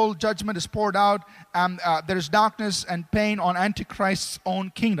fifth bowl, judgment is poured out, and there is darkness and pain on Antichrist's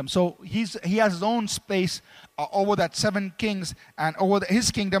own kingdom. So he has his own space over that 7 kings, and over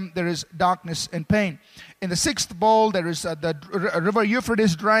his kingdom there is darkness and pain. In the sixth bowl, there is the river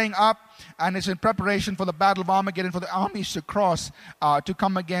Euphrates drying up, and it's in preparation for the battle of Armageddon, for the armies to cross to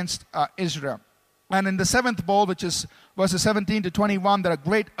come against Israel. And in the 7th bowl, which is verses 17 to 21, there are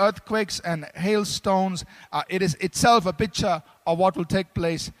great earthquakes and hailstones. It is itself a picture of what will take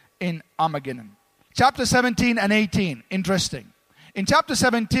place in Armageddon. Chapter 17 and 18, interesting. In chapter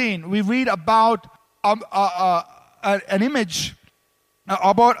 17, we read about an image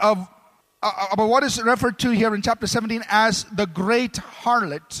about what is referred to here in chapter 17 as the great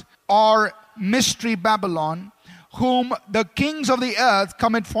harlot or mystery Babylon, whom the kings of the earth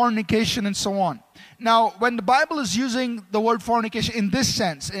commit fornication and so on. Now, when the Bible is using the word fornication in this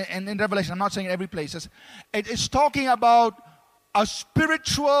sense, in Revelation, I'm not saying in every place, it is talking about a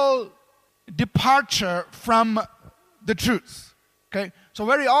spiritual departure from the truth. Okay, so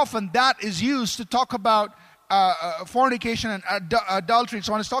very often that is used to talk about fornication and adultery and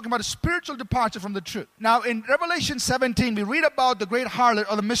so on. It's talking about a spiritual departure from the truth. Now, in Revelation 17, we read about the great harlot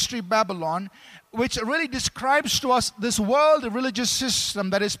or the mystery Babylon, which really describes to us this world religious system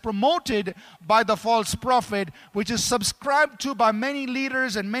that is promoted by the false prophet, which is subscribed to by many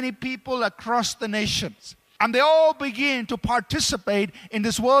leaders and many people across the nations. And they all begin to participate in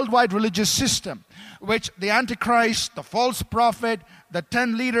this worldwide religious system, which the Antichrist, the false prophet, the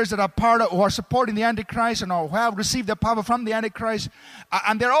 10 leaders that are part of, who are supporting the Antichrist and who have received their power from the Antichrist,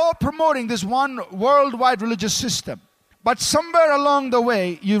 and they're all promoting this one worldwide religious system. But somewhere along the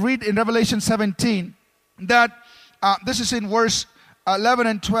way, you read in Revelation 17 that, this is in verse 11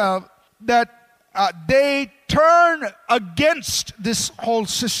 and 12, that they turn against this whole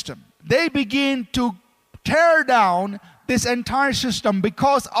system. They begin to tear down this entire system,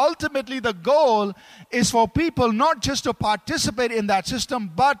 because ultimately the goal is for people not just to participate in that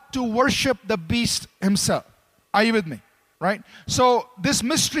system, but to worship the beast himself. Are you with me? Right? So this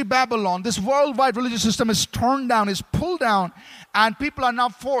mystery Babylon, this worldwide religious system is torn down, is pulled down, and people are now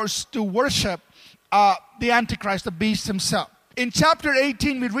forced to worship the Antichrist, the beast himself. In chapter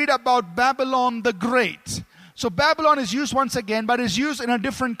 18, we read about Babylon the Great. So Babylon is used once again, but is used in a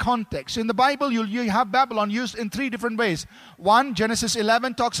different context. In the Bible, you have Babylon used in three different ways. One, Genesis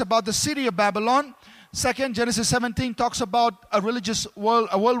 11 talks about the city of Babylon. Second, Genesis 17 talks about a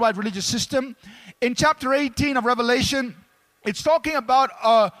worldwide religious system. In chapter 18 of Revelation, it's talking about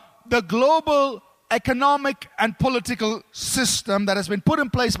the global economic and political system that has been put in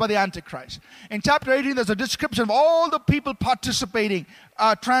place by the Antichrist. In chapter 18, there's a description of all the people participating,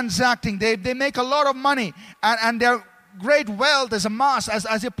 transacting. They make a lot of money, and their great wealth is amassed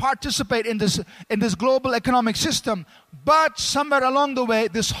as they participate in this global economic system. But somewhere along the way,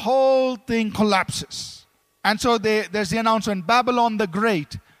 this whole thing collapses. And so there's the announcement, Babylon the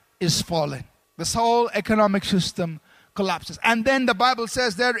Great is fallen. This whole economic system collapses. And then the Bible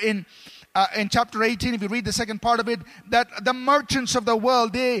says there in chapter 18, if you read the second part of it, that the merchants of the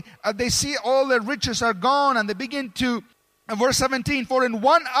world, they see all their riches are gone, and they begin to, verse 17, for in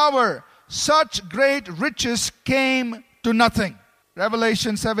 1 hour such great riches came to nothing.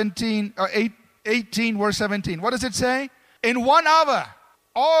 Revelation 18 verse 17. What does it say? In 1 hour,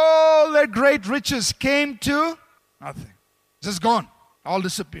 all their great riches came to nothing. It's just gone. All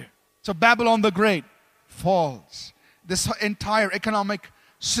disappeared. So Babylon the Great falls. This entire economic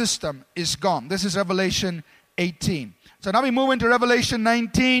system is gone. This is Revelation 18. So now we move into Revelation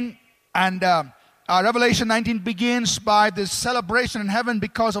 19, and Revelation 19 begins by this celebration in heaven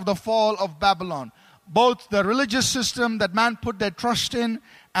because of the fall of Babylon. Both the religious system that man put their trust in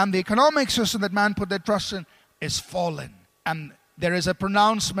and the economic system that man put their trust in is fallen. And there is a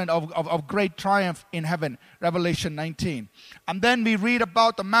pronouncement of great triumph in heaven, Revelation 19. And then we read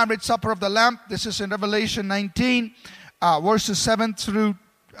about the marriage supper of the Lamb. This is in Revelation 19, verses 7 through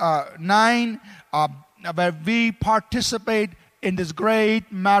 9, where we participate in this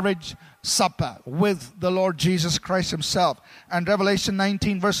great marriage supper with the Lord Jesus Christ himself. And Revelation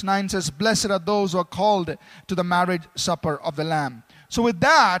 19 verse 9 says, blessed are those who are called to the marriage supper of the Lamb. So with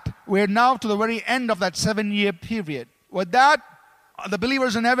that, we're now to the very end of that 7-year period. With that, the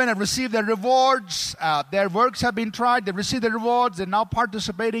believers in heaven have received their rewards. Their works have been tried. They've received their rewards. They're now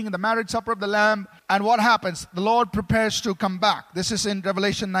participating in the marriage supper of the Lamb. And what happens? The Lord prepares to come back. This is in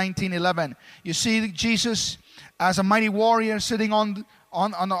Revelation 19:11. You see Jesus as a mighty warrior sitting on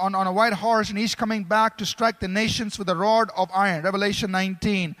a white horse, and he's coming back to strike the nations with a rod of iron. Revelation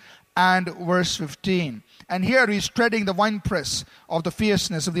 19 and verse 15. And here he's treading the winepress of the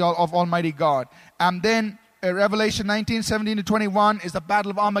fierceness of Almighty God. And then Revelation 19, 17 to 21 is the Battle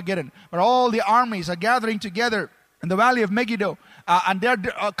of Armageddon, where all the armies are gathering together in the valley of Megiddo, and they're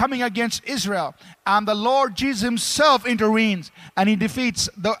coming against Israel. And the Lord Jesus himself intervenes, and he defeats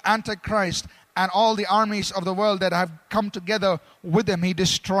the Antichrist and all the armies of the world that have come together with him. He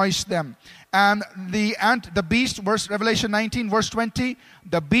destroys them. And the beast, Revelation 19, verse 20,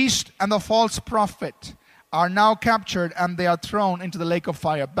 the beast and the false prophet are now captured, and they are thrown into the lake of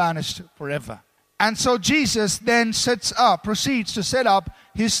fire, banished forever. And so Jesus then proceeds to set up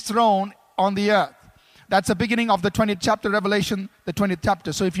his throne on the earth. That's the beginning of the 20th chapter, Revelation, the 20th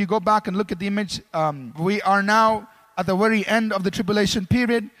chapter. So if you go back and look at the image, we are now at the very end of the tribulation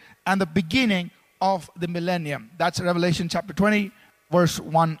period and the beginning of the millennium. That's Revelation chapter 20, verse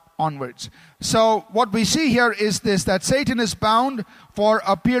 1 onwards. So what we see here is this, that Satan is bound for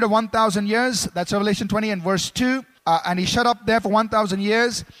a period of 1,000 years. That's Revelation 20 and verse 2. And he's shut up there for 1,000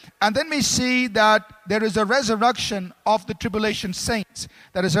 years. And then we see that there is a resurrection of the tribulation saints.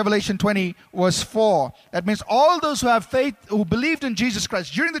 That is Revelation 20 verse 4. That means all those who have faith, who believed in Jesus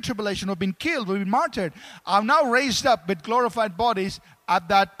Christ during the tribulation, who have been killed, who have been martyred, are now raised up with glorified bodies at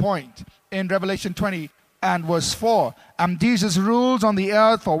that point in Revelation 20 and verse 4. And Jesus rules on the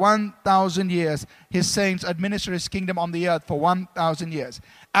earth for 1,000 years. His saints administer his kingdom on the earth for 1,000 years.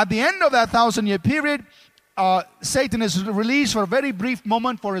 At the end of that 1,000-year period, Satan is released for a very brief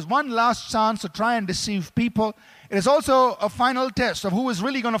moment for his one last chance to try and deceive people. It is also a final test of who is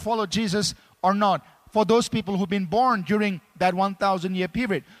really going to follow Jesus or not for those people who've been born during that 1,000-year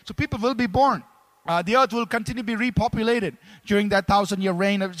period. So people will be born. The earth will continue to be repopulated during that 1,000-year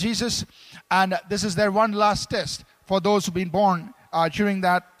reign of Jesus. And this is their one last test for those who've been born during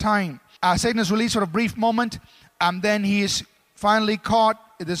that time. Satan is released for a brief moment, and then he is finally caught.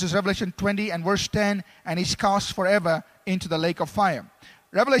 This is Revelation 20 and verse 10, and he's cast forever into the lake of fire.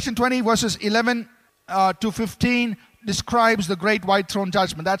 Revelation 20 verses 11 to 15 describes the great white throne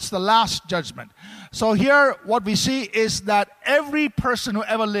judgment. That's the last judgment. So here what we see is that every person who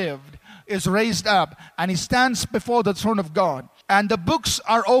ever lived is raised up, and he stands before the throne of God. And the books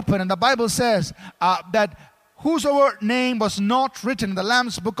are open, and the Bible says that whosoever name was not written in the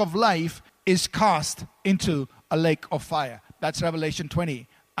Lamb's book of life is cast into a lake of fire. That's Revelation 20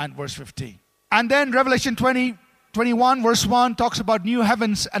 and verse 15. And then Revelation 21 verse 1 talks about new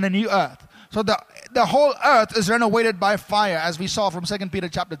heavens and a new earth. So the whole earth is renovated by fire, as we saw from 2 Peter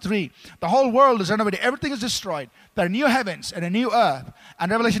chapter 3. The whole world is renovated. Everything is destroyed. There are new heavens and a new earth.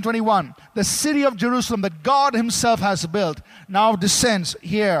 And Revelation 21, the city of Jerusalem that God himself has built now descends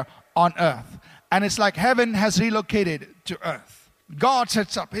here on earth. And it's like heaven has relocated to earth. God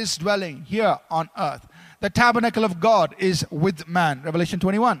sets up his dwelling here on earth. The tabernacle of God is with man, Revelation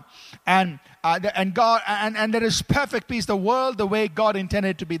 21. And there is perfect peace, the world the way God intended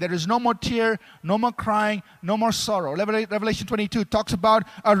it to be. There is no more tear, no more crying, no more sorrow. Revelation 22 talks about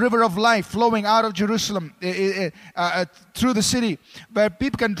a river of life flowing out of Jerusalem through the city, where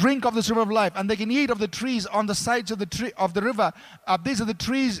people can drink of this river of life, and they can eat of the trees on the sides of the river. These are the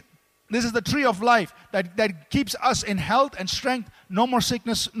trees. This is the tree of life that keeps us in health and strength. No more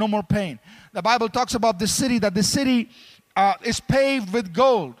sickness, no more pain. The Bible talks about this city, that the city is paved with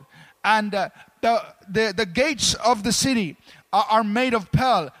gold. And the gates of the city are made of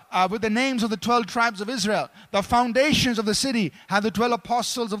pearl with the names of the 12 tribes of Israel. The foundations of the city have the 12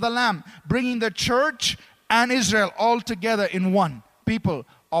 apostles of the Lamb, bringing the church and Israel all together in one people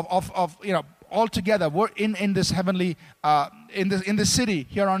all together. We're in this heavenly, in this city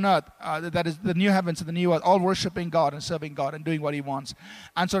here on earth, that is the new heavens and the new earth, all worshiping God and serving God and doing what he wants.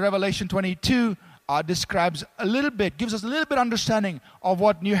 And so Revelation 22 describes a little bit, gives us a little bit understanding of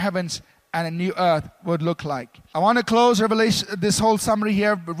what new heavens and a new earth would look like. I want to close Revelation, this whole summary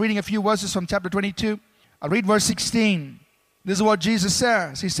here, reading a few verses from chapter 22. I'll read verse 16. This is what Jesus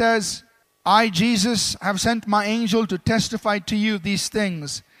says. He says, I, Jesus, have sent my angel to testify to you these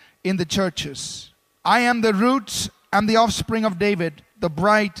things in the churches. I am the root and the offspring of David, the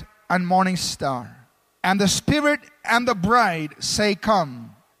bright and morning star. And the Spirit and the bride say,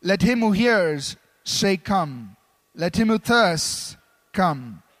 come. Let him who hears say, come. Let him who thirsts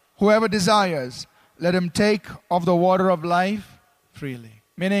come. Whoever desires, let him take of the water of life freely.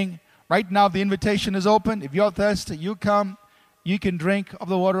 Meaning, right now the invitation is open. If you're thirsty, you come. You can drink of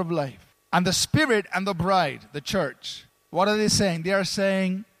the water of life. And the Spirit and the bride, the church, what are they saying? They are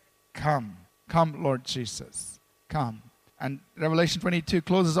saying, come. Come, Lord Jesus. Come. And Revelation 22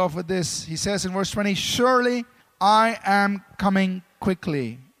 closes off with this. He says in verse 20, surely I am coming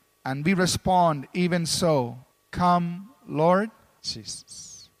quickly. And we respond, even so, come, Lord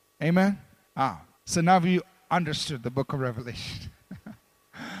Jesus. Amen? So now we understood the book of Revelation.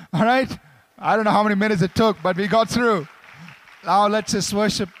 All right? I don't know how many minutes it took, but we got through. Now let's just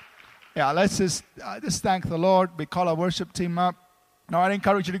worship. Yeah, let's just thank the Lord. We call our worship team up. Now I'd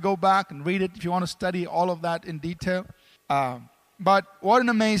encourage you to go back and read it if you want to study all of that in detail. But what an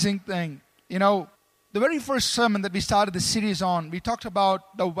amazing thing. You know, the very first sermon that we started the series on, we talked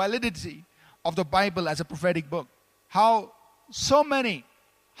about the validity of the Bible as a prophetic book. How so many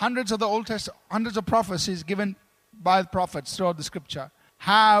hundreds of the Old Testament, hundreds of prophecies given by the prophets throughout the scripture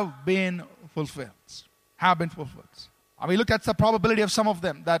have been fulfilled. Have been fulfilled. And we looked at the probability of some of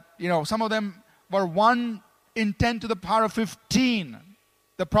them, that, you know, some of them were 1 in 10 to the power of 15.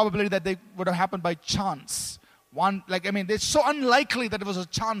 The probability that they would have happened by chance. It's so unlikely that it was a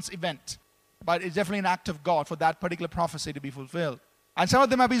chance event. But it's definitely an act of God for that particular prophecy to be fulfilled. And some of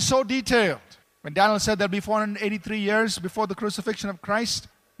them have been so detailed. When Daniel said there'll be 483 years before the crucifixion of Christ,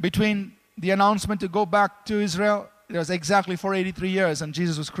 between the announcement to go back to Israel, it was exactly 483 years and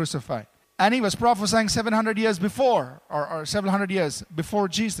Jesus was crucified. And he was prophesying 700 years before, or several hundred years before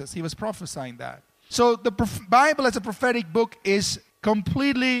Jesus. He was prophesying that. So the Bible as a prophetic book is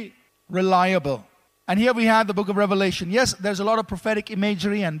completely reliable. And here we have the book of Revelation. Yes, there's a lot of prophetic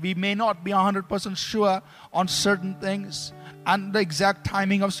imagery and we may not be 100% sure on certain things and the exact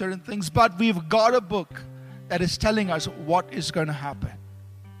timing of certain things, but we've got a book that is telling us what is going to happen.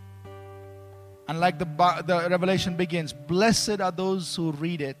 And like the Revelation begins, blessed are those who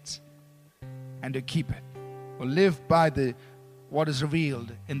read it and to keep it, who live by what is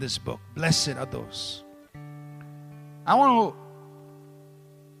revealed in this book. Blessed are those. I want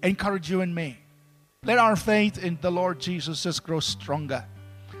to encourage you and me. Let our faith in the Lord Jesus just grow stronger.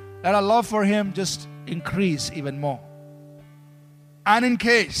 Let our love for Him just increase even more. And in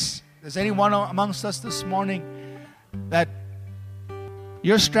case there's anyone amongst us this morning that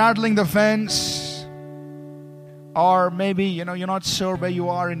you're straddling the fence, or maybe you're not sure where you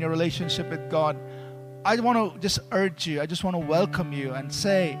are in your relationship with God, I want to just urge you, I just want to welcome you and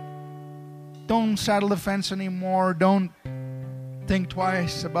say, don't straddle the fence anymore. Don't think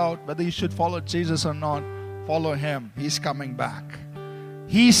twice about whether you should follow Jesus or not. Follow Him. He's coming back.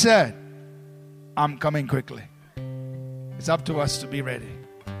 He said, I'm coming quickly. It's up to us to be ready.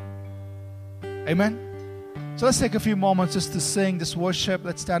 Amen? So let's take a few moments just to sing this worship.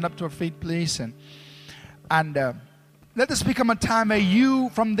 Let's stand up to our feet, please. And let this become a time where you,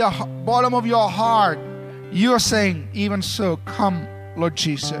 from the bottom of your heart, you are saying, even so, come, Lord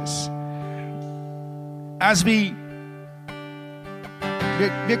Jesus. As we're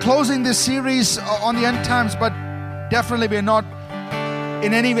closing this series on the end times, but definitely we're not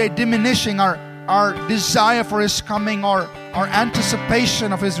in any way diminishing our desire for His coming or our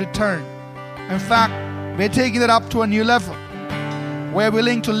anticipation of His return. In fact, we're taking it up to a new level. We're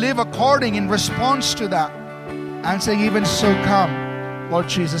willing to live according in response to that and saying, even so, come, Lord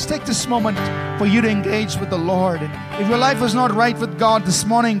Jesus. Take this moment for you to engage with the Lord. And if your life is not right with God this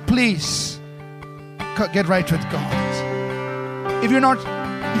morning, please get right with God. If you've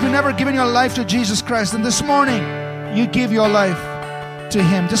never given your life to Jesus Christ, then this morning you give your life to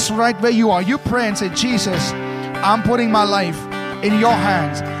Him. Just right where you are, you pray and say, Jesus, I'm putting my life in your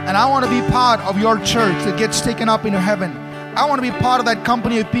hands, and I want to be part of your church that gets taken up into heaven. I want to be part of that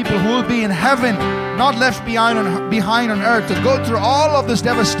company of people who will be in heaven, not left behind on earth, to go through all of this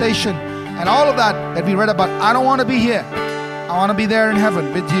devastation and all of that we read about. I don't want to be here. I want to be there in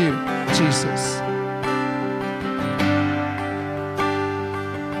heaven with you, Jesus.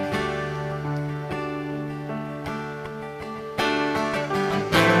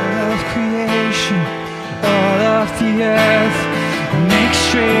 All of creation, all of the earth, make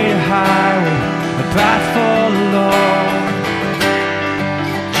straight a highway, a path for the Lord.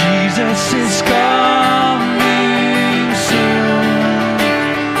 Jesus is coming soon.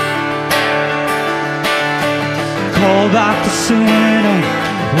 Call back the sinner,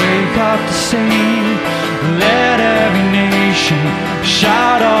 wake up the saint. Let every nation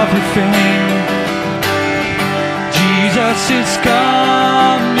shout of your fame. Jesus is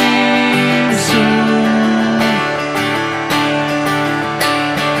coming soon.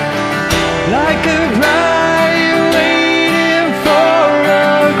 Like a bride waiting for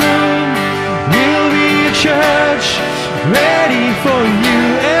a groom, we'll be a church ready for you.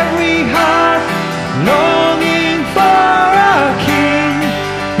 Every heart longing for a king.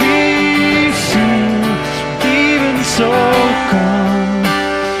 We sing, even so, come,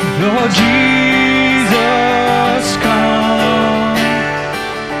 Lord Jesus, come.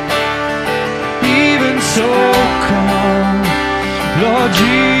 Even so, come, Lord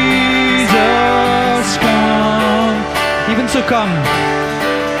Jesus, come. Even so, come.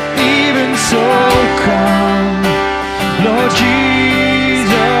 Even so, come, Lord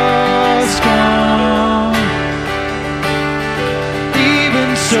Jesus, come.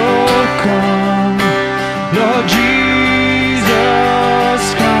 Even so, come, Lord Jesus,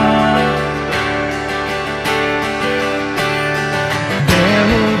 come. There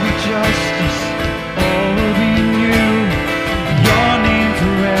will be justice, all will be new. Your name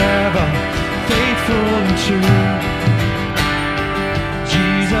forever, faithful and true.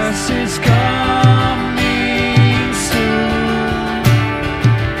 Jesus is coming soon.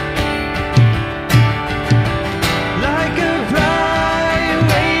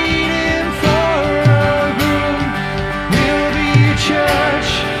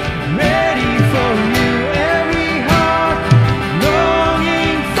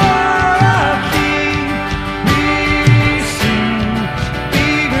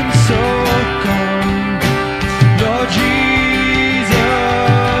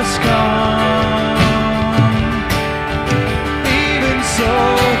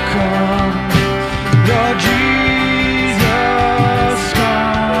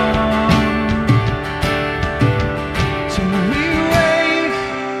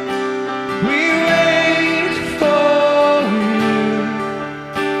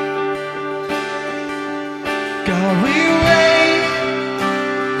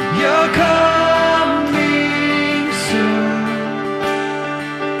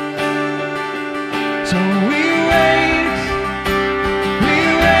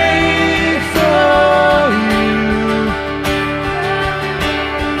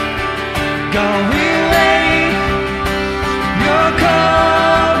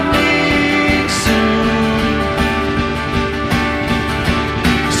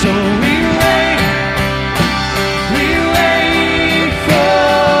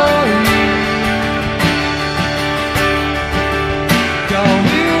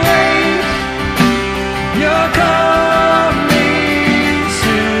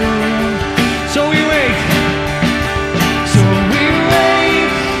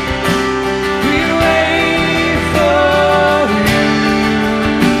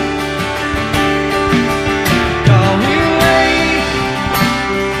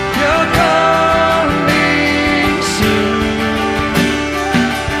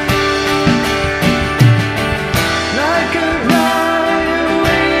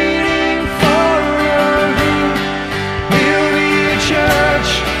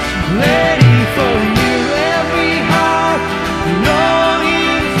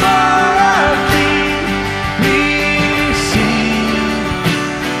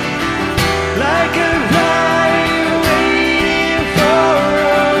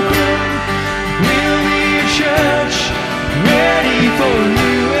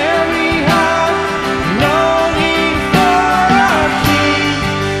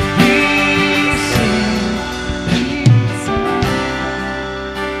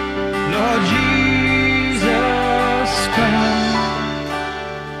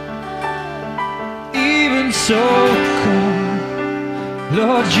 so come,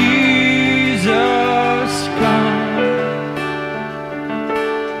 Lord Jesus, come.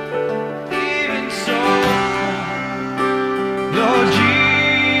 Even so come, Lord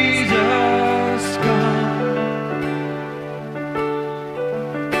Jesus, come.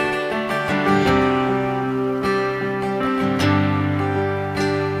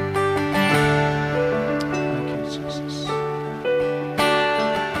 Thank you, Jesus.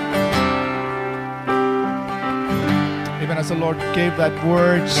 Even as the Lord gave that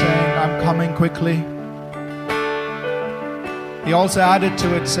word saying, I'm coming quickly, He also added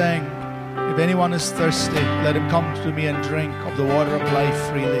to it saying, if anyone is thirsty, let him come to me and drink of the water of life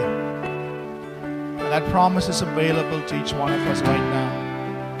freely. And that promise is available to each one of us right now.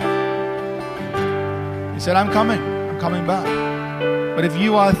 He said, I'm coming back. But if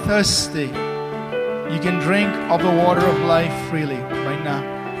you are thirsty, you can drink of the water of life freely right now.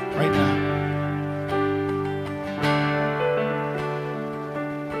 Right now.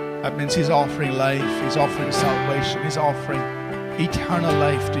 That means He's offering life, He's offering salvation, He's offering eternal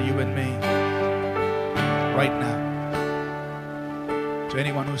life to you and me right now. To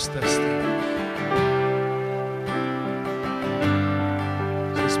anyone who's thirsty.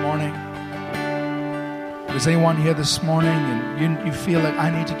 So this morning, if there's anyone here this morning and you feel like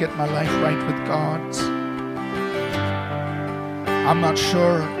I need to get my life right with God, I'm not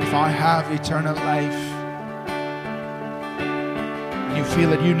sure if I have eternal life, and you feel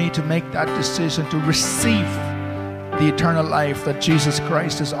that you need to make that decision to receive the eternal life that Jesus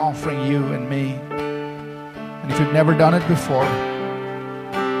Christ is offering you and me. And if you've never done it before,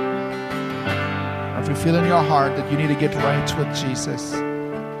 or if you feel in your heart that you need to get right with Jesus,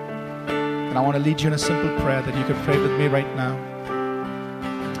 then I want to lead you in a simple prayer that you can pray with me right now.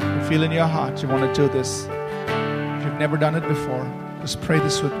 If you feel in your heart you want to do this, if you've never done it before, just pray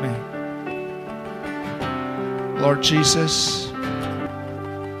this with me. Lord Jesus,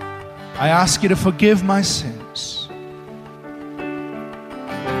 I ask you to forgive my sins.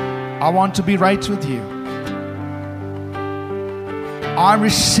 I want to be right with you. I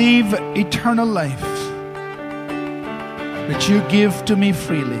receive eternal life that you give to me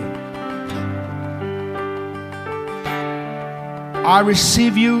freely. I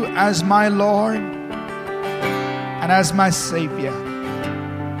receive you as my Lord and as my Savior.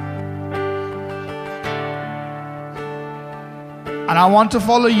 And I want to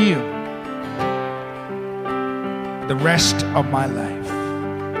follow you the rest of my life.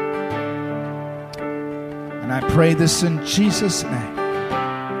 And I pray this in Jesus' name.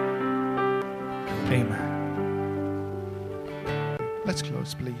 Amen. Let's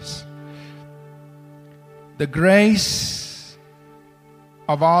close, please. The grace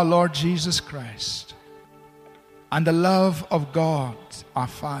of our Lord Jesus Christ and the love of God our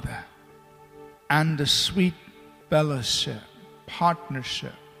Father and the sweet fellowship,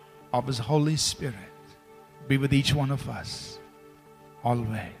 partnership of His Holy Spirit be with each one of us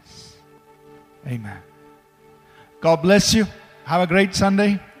always. Amen. God bless you. Have a great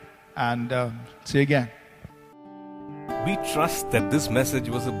Sunday and see you again. We trust that this message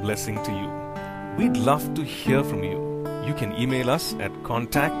was a blessing to you. We'd love to hear from you. You can email us at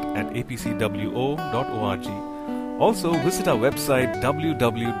contact@apcwo.org. Also visit our website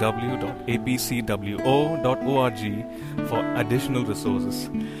www.apcwo.org for additional resources.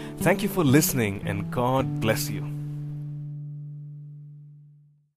 Thank you for listening and God bless you.